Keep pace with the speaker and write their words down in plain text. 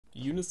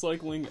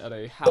unicycling at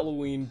a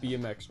Halloween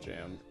BMX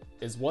Jam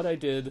is what I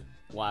did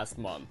last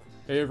month.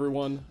 Hey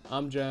everyone,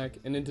 I'm Jack,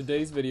 and in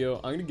today's video,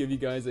 I'm going to give you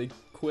guys a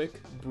quick,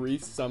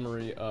 brief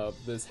summary of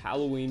this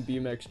Halloween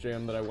BMX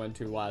Jam that I went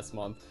to last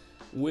month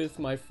with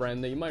my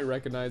friend that you might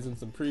recognize in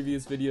some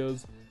previous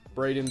videos,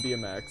 Brayden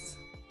BMX.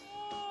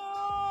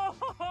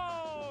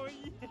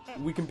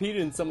 We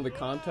competed in some of the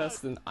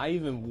contests, and I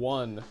even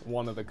won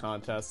one of the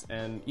contests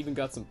and even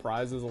got some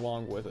prizes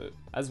along with it.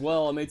 As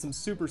well, I made some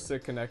super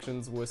sick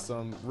connections with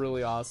some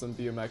really awesome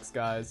BMX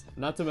guys.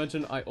 Not to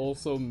mention, I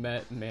also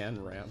met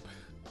Man Ramp.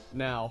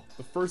 Now,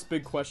 the first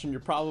big question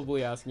you're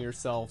probably asking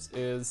yourselves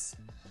is,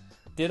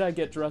 did I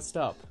get dressed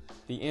up?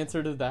 The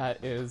answer to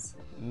that is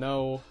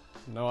no,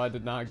 I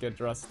did not get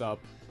dressed up,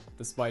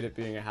 despite it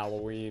being a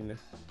Halloween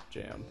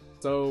jam.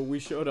 So we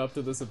showed up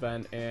to this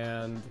event,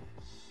 and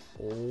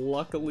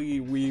luckily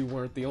we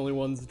weren't the only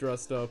ones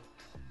dressed up.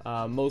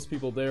 Most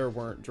people there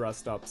weren't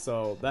dressed up,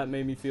 so that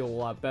made me feel a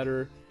lot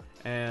better,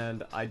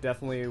 and I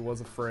definitely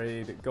was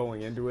afraid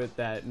going into it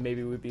that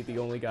maybe we'd be the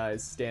only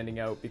guys standing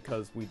out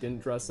because we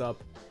didn't dress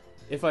up,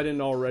 if I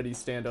didn't already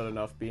stand out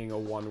enough being a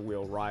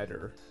one-wheel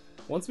rider.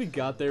 Once we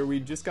got there, we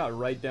just got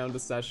right down to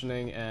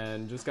sessioning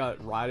and just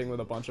got riding with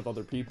a bunch of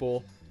other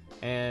people,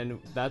 and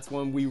that's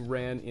when we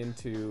ran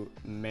into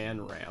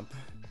Man Ramp.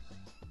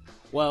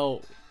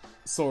 Well,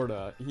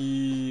 sorta.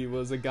 He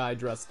was a guy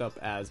dressed up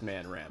as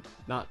Man Ramp,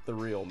 not the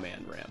real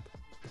Man Ramp.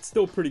 It's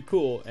still pretty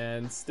cool,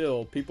 and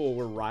still, people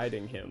were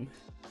riding him.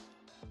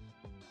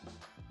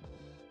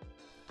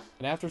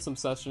 And after some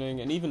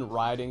sessioning, and even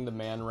riding the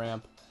Man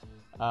Ramp,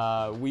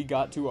 we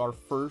got to our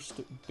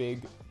first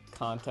big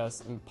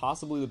contest, and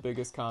possibly the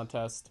biggest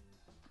contest,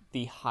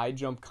 the high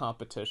jump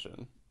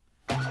competition.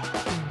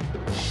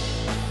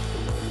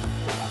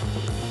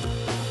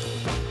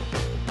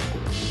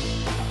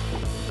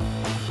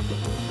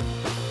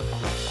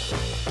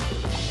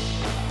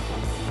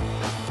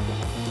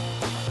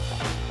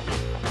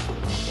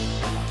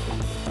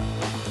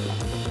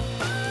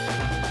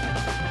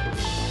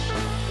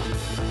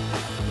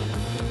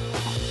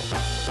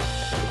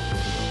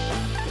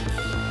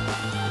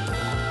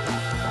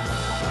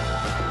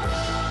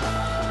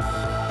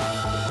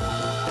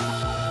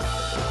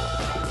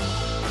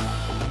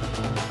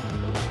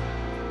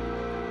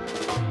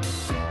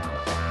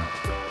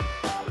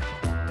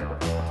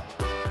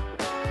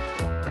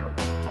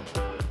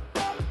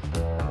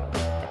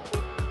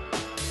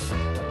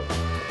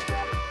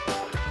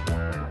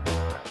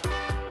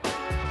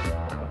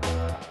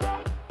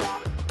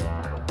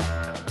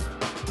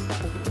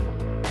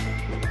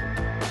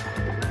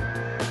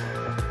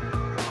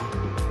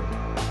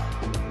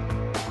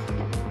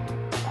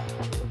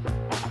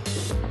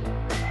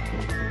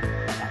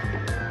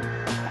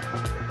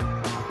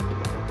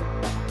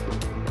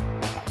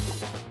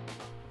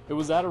 It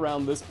was at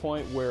around this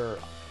point where,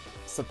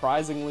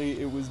 surprisingly,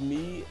 it was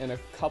me and a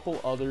couple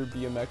other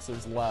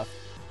BMXers left,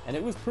 and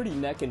it was pretty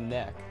neck and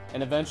neck.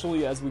 And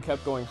eventually, as we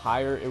kept going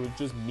higher, it was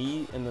just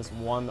me and this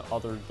one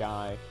other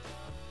guy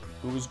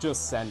who was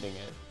just sending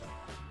it.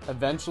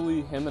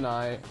 Eventually, him and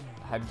I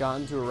had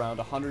gotten to around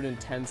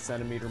 110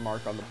 centimeter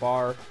mark on the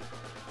bar,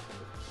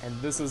 and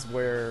this is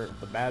where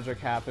the magic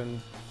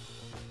happened.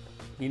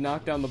 He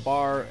knocked down the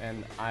bar,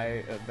 and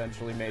I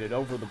eventually made it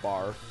over the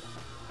bar,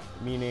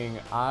 meaning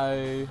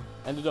I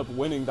ended up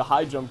winning the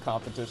high jump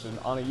competition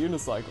on a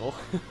unicycle.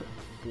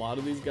 A lot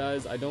of these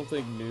guys I don't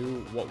think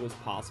knew what was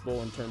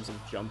possible in terms of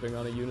jumping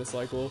on a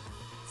unicycle,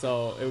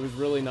 so it was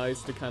really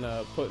nice to kind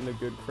of put in a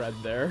good cred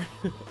there.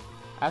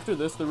 After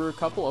this, there were a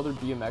couple other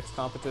BMX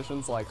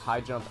competitions like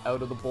high jump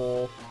out of the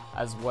bowl,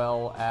 as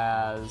well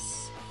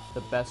as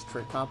the best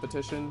trick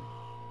competition.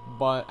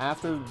 But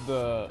after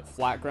the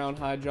flat ground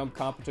high jump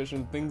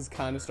competition, things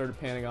kind of started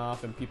panning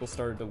off and people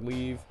started to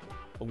leave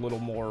a little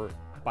more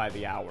by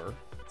the hour.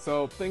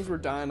 So things were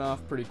dying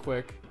off pretty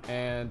quick,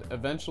 and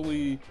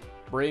eventually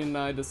Brayden and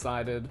I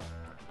decided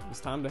it was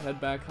time to head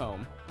back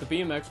home. The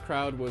BMX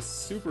crowd was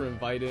super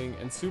inviting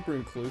and super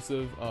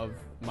inclusive of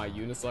my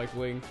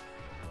unicycling,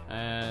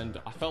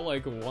 and I felt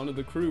like one of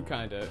the crew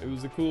kinda. It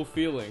was a cool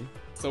feeling.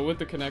 So with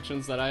the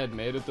connections that I had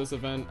made at this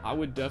event, I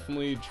would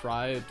definitely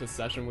try to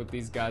session with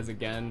these guys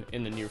again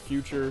in the near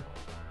future.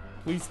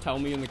 Please tell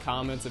me in the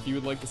comments if you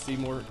would like to see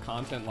more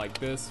content like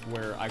this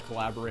where I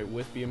collaborate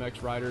with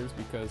BMX riders,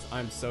 because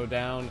I'm so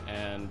down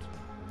and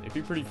it'd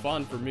be pretty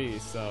fun for me.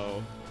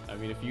 So, I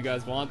mean, if you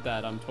guys want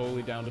that, I'm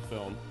totally down to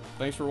film.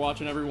 Thanks for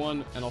watching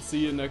everyone, and I'll see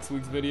you in next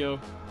week's video.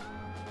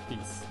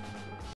 Peace.